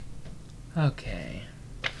Okay.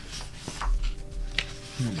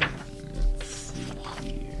 Let's see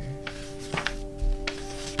here.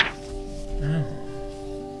 Oh.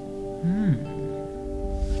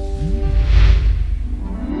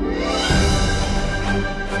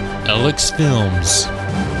 Alex Films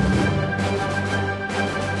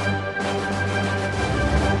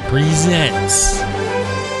presents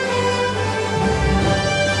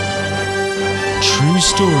True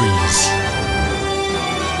Stories.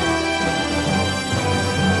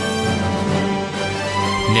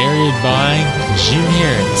 Narrated by Jim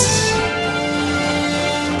Harris.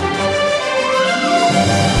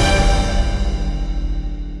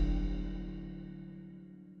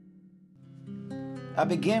 I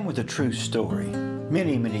begin with a true story.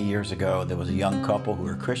 Many, many years ago, there was a young couple who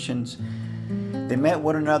were Christians. They met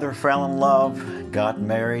one another, fell in love, got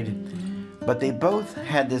married, but they both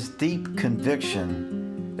had this deep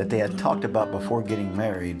conviction that they had talked about before getting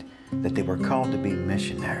married, that they were called to be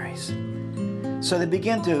missionaries. So they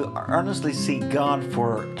began to earnestly seek God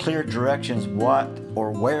for clear directions, what or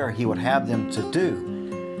where He would have them to do.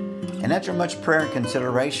 And after much prayer and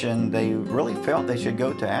consideration, they really felt they should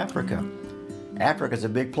go to Africa. Africa's a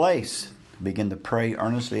big place. Begin to pray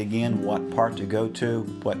earnestly again what part to go to,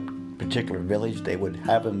 what particular village God would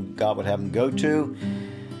have them go to.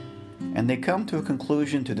 And they come to a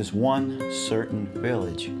conclusion to this one certain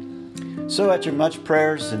village. So after much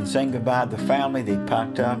prayers and saying goodbye to the family, they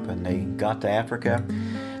packed up and they got to Africa.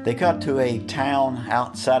 They got to a town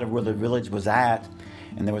outside of where the village was at,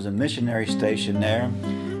 and there was a missionary station there.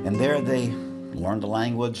 And there they learned the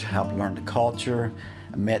language, helped learn the culture,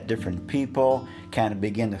 met different people, kind of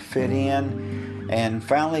began to fit in. And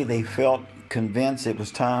finally they felt convinced it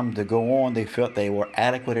was time to go on. They felt they were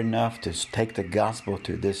adequate enough to take the gospel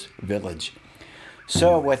to this village.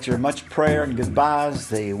 So after much prayer and goodbyes,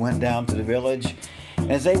 they went down to the village.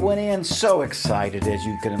 And as they went in, so excited, as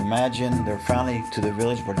you can imagine, they're finally to the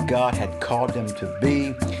village where God had called them to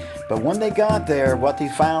be. But when they got there, what they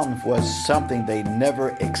found was something they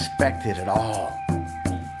never expected at all.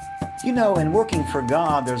 You know, in working for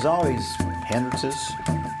God, there's always hindrances,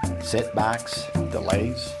 setbacks,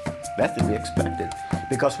 delays. That's to be expected,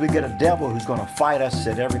 because we get a devil who's going to fight us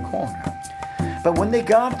at every corner. But when they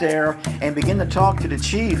got there and began to talk to the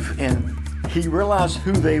chief, and he realized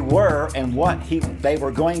who they were and what they were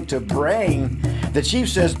going to bring, the chief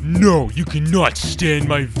says, "No, you cannot stay in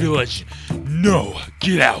my village. No,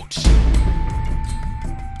 get out."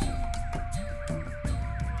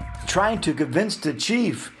 Trying to convince the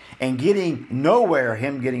chief and getting nowhere,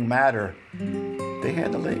 him getting madder, they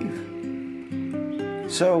had to leave.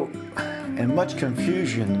 So, in much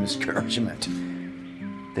confusion and discouragement,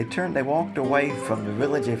 they walked away from the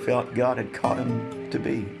village they felt God had called them to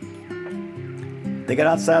be. They got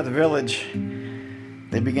outside the village.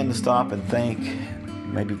 They began to stop and think,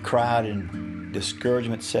 maybe cried, and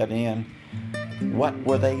discouragement set in. What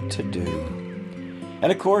were they to do?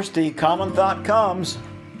 And of course, the common thought comes,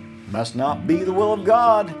 must not be the will of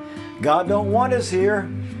God. God don't want us here.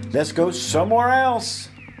 Let's go somewhere else.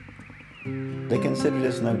 They considered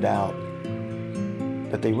this, no doubt,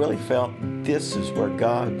 but they really felt this is where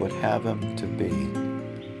God would have them to be.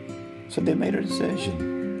 So they made a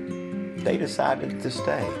decision. They decided to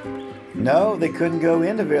stay. No, they couldn't go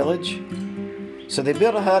in the village. So they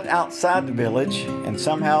built a hut outside the village and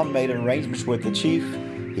somehow made arrangements with the chief.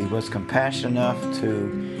 He was compassionate enough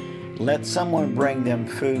to let someone bring them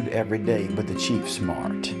food every day, but the chief's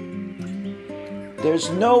smart. There's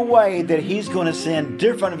no way that he's going to send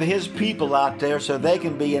different of his people out there so they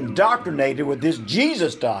can be indoctrinated with this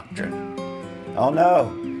Jesus doctrine. Oh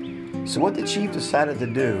no. So what the chief decided to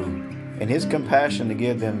do, in his compassion to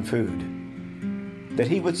give them food, that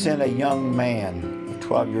he would send a young man,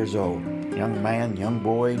 12 years old, young man, young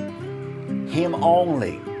boy, him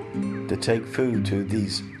only, to take food to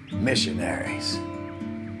these missionaries.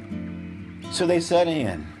 So they set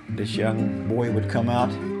in. This young boy would come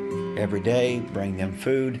out every day, bring them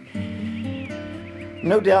food.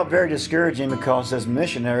 No doubt very discouraging, because as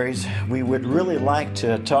missionaries, we would really like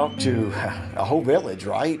to talk to a whole village,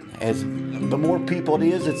 right? As the more people it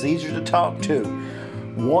is, it's easier to talk to.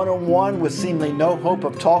 One-on-one with seemingly no hope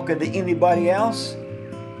of talking to anybody else.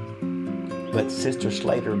 But Sister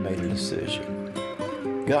Slater made a decision.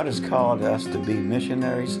 God has called us to be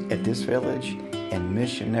missionaries at this village, and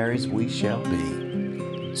missionaries we shall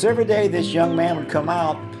be. So every day this young man would come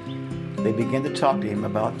out. They began to talk to him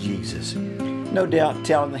about Jesus. No doubt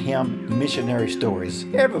telling him missionary stories.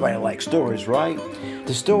 Everybody likes stories, right? To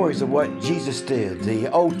the stories of what Jesus did,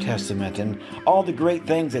 the Old Testament, and all the great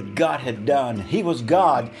things that God had done. He was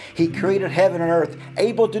God. He created heaven and earth,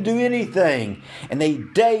 able to do anything. And they,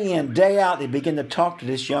 day in, day out, they begin to talk to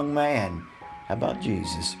this young man about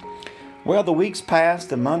Jesus. Well, the weeks passed,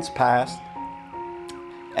 the months passed,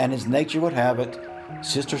 and as nature would have it,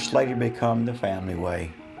 Sister Slater became the family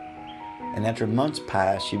way. And after months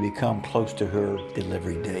passed, she became close to her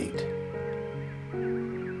delivery date.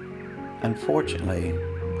 Unfortunately,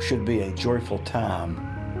 should be a joyful time,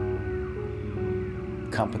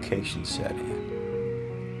 complications set in.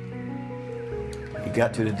 It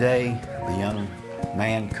got to the day, the young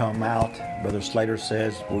man come out. Brother Slater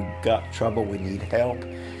says, "We've got trouble, we need help."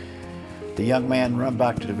 The young man run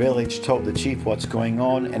back to the village, told the chief what's going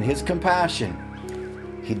on, and his compassion,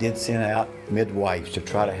 he did send out midwives to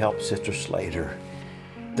try to help Sister Slater.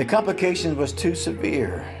 The complication was too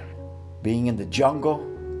severe. Being in the jungle,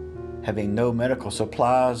 having no medical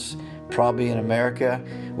supplies, probably in America,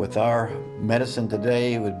 with our medicine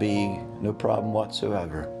today, would be no problem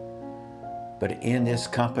whatsoever. But in this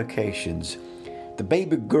complications, the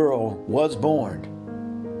baby girl was born,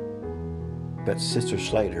 but Sister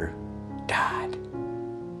Slater died.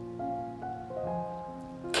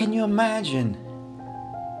 Can you imagine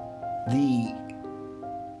the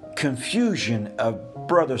confusion of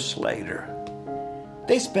Brother Slater?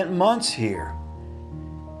 They spent months here,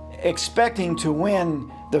 expecting to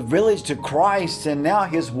win the village to Christ, and now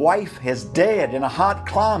his wife is dead in a hot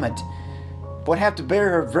climate. Would have to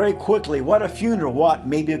bury her very quickly. What a funeral! What?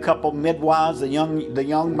 Maybe a couple midwives, the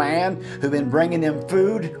young man who'd been bringing them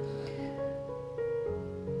food.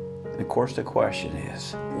 And of course, the question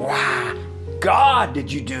is, why, God,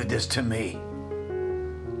 did you do this to me?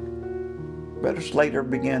 Brother Slater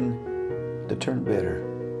began to turn bitter.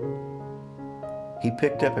 He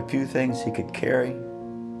picked up a few things he could carry.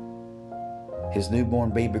 His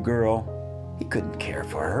newborn baby girl, he couldn't care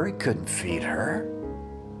for her, he couldn't feed her,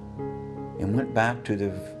 and went back to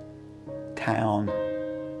the town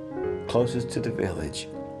closest to the village.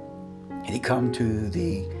 And he come to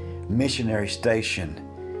the missionary station.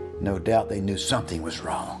 No doubt they knew something was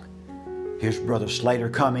wrong. Here's Brother Slater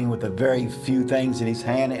coming with a very few things in his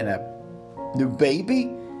hand and a new baby.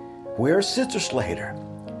 Where's Sister Slater?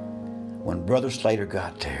 When Brother Slater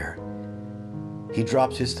got there, he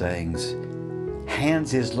drops his things,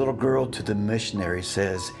 hands his little girl to the missionary,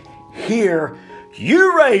 says, "Here,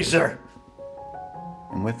 you raise her."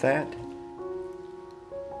 And with that,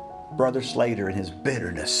 Brother Slater, in his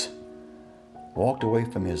bitterness, walked away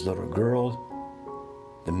from his little girl,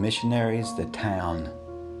 the missionaries, the town,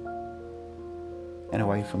 and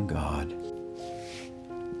away from God.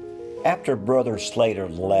 After Brother Slater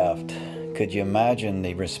left, could you imagine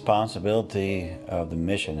the responsibility of the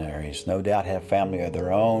missionaries? No doubt have family of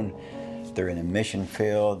their own. They're in a mission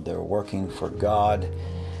field. They're working for God.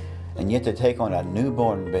 And yet they take on a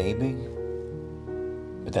newborn baby.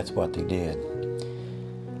 But that's what they did.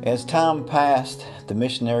 As time passed, the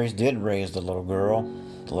missionaries did raise the little girl.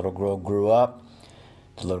 The little girl grew up.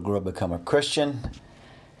 The little girl became a Christian.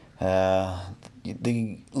 The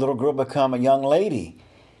little girl became a young lady.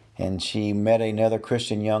 And she met another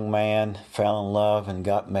Christian young man, fell in love, and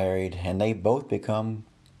got married. And they both become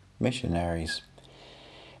missionaries.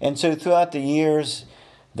 And so throughout the years,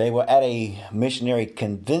 they were at a missionary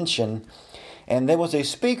convention, and there was a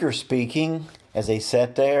speaker speaking as they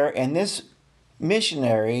sat there, and this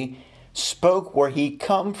missionary spoke where he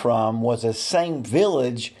come from was the same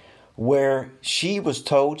village where she was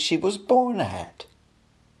told she was born at.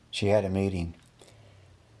 She had a meeting.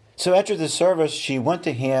 So after the service, she went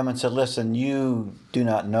to him and said, "Listen, you do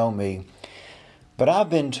not know me, but I've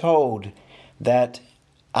been told that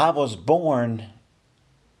I was born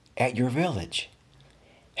at your village.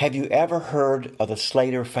 Have you ever heard of the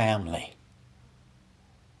Slater family?"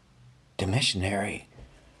 The missionary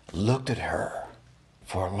looked at her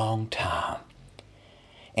for a long time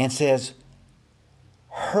and says,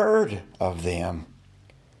 "Heard of them?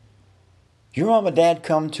 Your mom and dad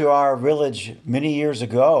come to our village many years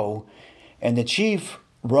ago, and the chief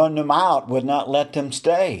run them out, would not let them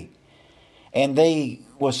stay. And they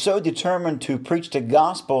was so determined to preach the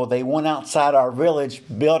gospel, they went outside our village,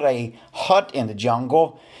 built a hut in the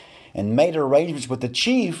jungle, and made arrangements with the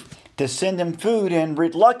chief to send them food, and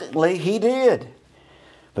reluctantly he did.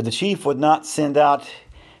 But the chief would not send out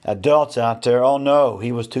adults out there. Oh no,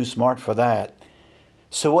 he was too smart for that.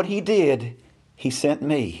 So what he did, he sent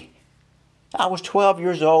me. I was 12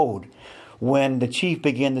 years old when the chief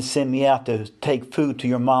began to send me out to take food to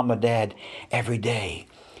your mom and dad every day.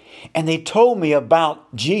 And they told me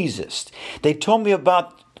about Jesus. They told me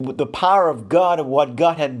about the power of God, of what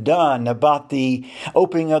God had done, about the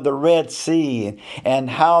opening of the Red Sea, and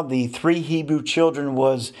how the 3 Hebrew children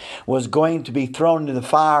was going to be thrown into the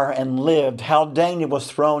fire and lived, how Daniel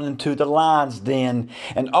was thrown into the lion's den,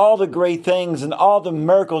 and all the great things and all the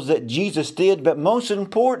miracles that Jesus did. But most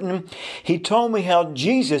important, he told me how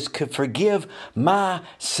Jesus could forgive my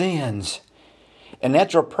sins. And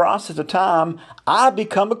after a process of time, I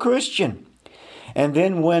become a Christian. And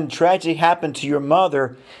then when tragedy happened to your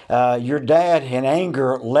mother, your dad in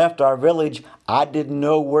anger left our village. I didn't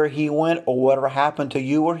know where he went or whatever happened to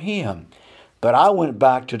you or him. But I went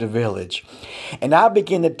back to the village and I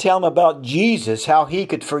began to tell him about Jesus, how he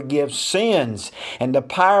could forgive sins and the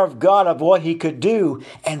power of God of what he could do.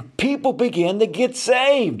 And people began to get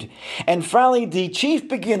saved. And finally the chief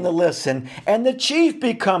began to listen, and the chief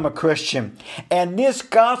became a Christian. And this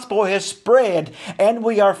gospel has spread, and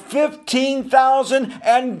we are 15,000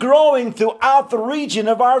 and growing throughout the region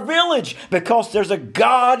of our village because there's a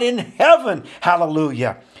God in heaven.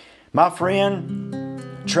 Hallelujah. My friend,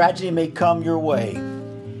 tragedy may come your way,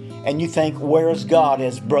 and you think, where is God,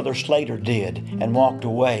 as Brother Slater did and walked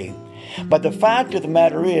away. But the fact of the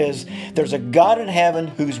matter is, there's a God in heaven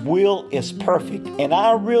whose will is perfect. And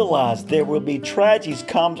I realize there will be tragedies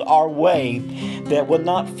comes our way that will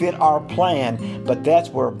not fit our plan, but that's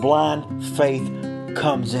where blind faith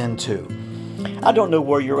comes into. I don't know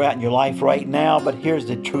where you're at in your life right now, but here's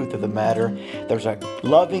the truth of the matter. There's a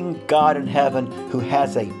loving God in heaven who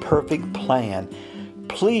has a perfect plan.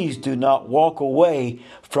 Please do not walk away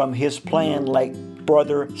from his plan like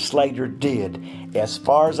Brother Slater did. As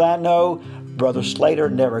far as I know, Brother Slater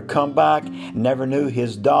never come back, never knew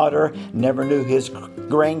his daughter, never knew his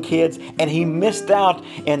grandkids, and he missed out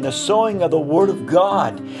in the sowing of the Word of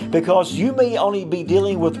God, because you may only be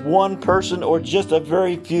dealing with one person or just a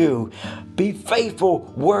very few. Be faithful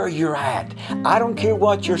where you're at. I don't care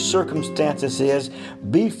what your circumstances is.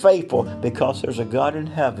 Be faithful, because there's a God in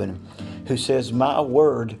heaven who says, my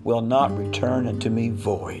word will not return unto me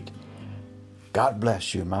void. God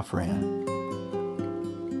bless you, my friend.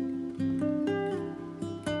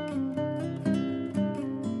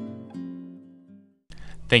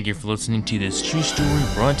 Thank you for listening to this true story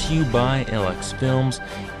brought to you by LX Films.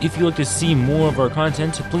 If you'd like to see more of our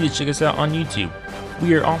content, please check us out on YouTube.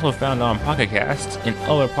 We are also found on Pocket Casts and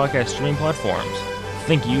other podcast streaming platforms.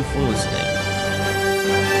 Thank you for listening.